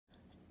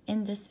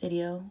In this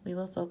video, we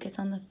will focus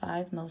on the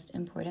 5 most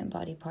important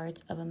body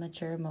parts of a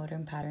mature motor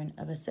pattern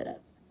of a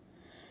sit-up.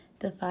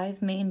 The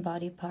 5 main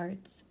body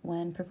parts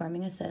when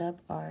performing a sit-up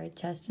are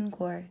chest and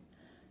core,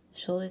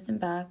 shoulders and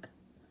back,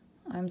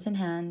 arms and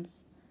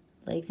hands,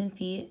 legs and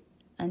feet,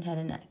 and head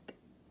and neck.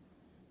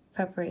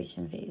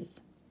 Preparation phase.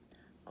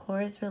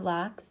 Core is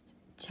relaxed,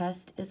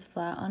 chest is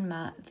flat on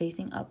mat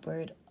facing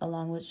upward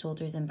along with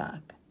shoulders and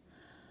back.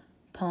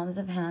 Palms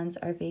of hands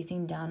are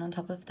facing down on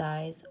top of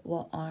thighs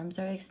while arms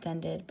are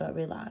extended but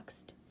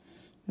relaxed.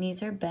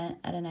 Knees are bent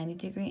at a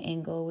 90-degree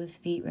angle with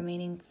feet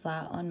remaining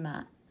flat on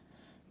mat.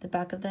 The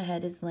back of the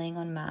head is laying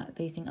on mat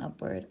facing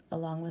upward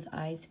along with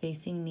eyes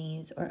facing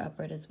knees or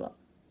upward as well.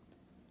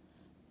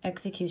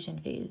 Execution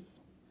phase.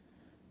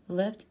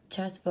 Lift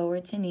chest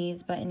forward to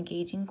knees by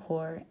engaging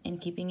core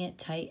and keeping it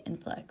tight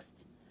and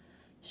flexed.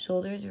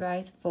 Shoulders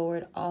rise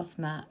forward off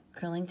mat,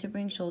 curling to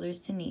bring shoulders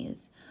to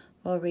knees,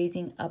 while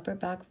raising upper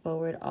back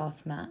forward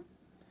off mat.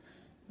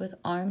 With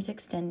arms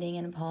extending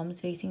and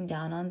palms facing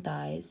down on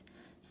thighs,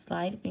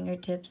 slide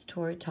fingertips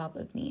toward top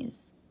of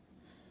knees.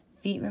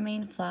 Feet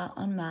remain flat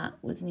on mat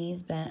with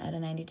knees bent at a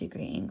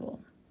 90-degree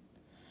angle.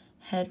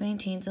 Head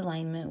maintains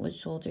alignment with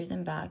shoulders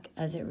and back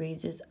as it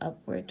raises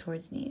upward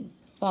towards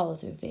knees. Follow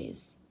through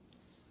phase.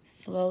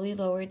 Slowly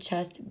lower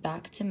chest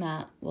back to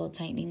mat while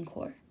tightening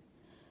core.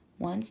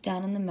 Once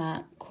down on the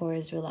mat, core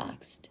is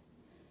relaxed.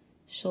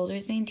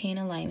 Shoulders maintain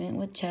alignment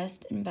with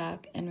chest and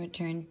back and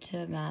return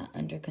to mat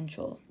under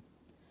control.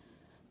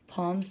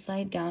 Palms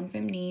slide down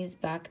from knees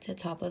back to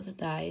top of the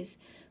thighs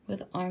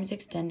with arms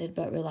extended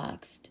but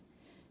relaxed.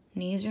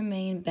 Knees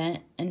remain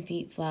bent and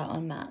feet flat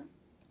on mat.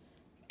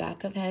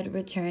 Back of head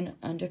return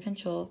under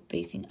control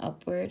facing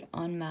upward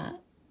on mat,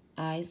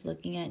 eyes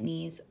looking at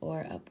knees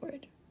or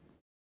upward.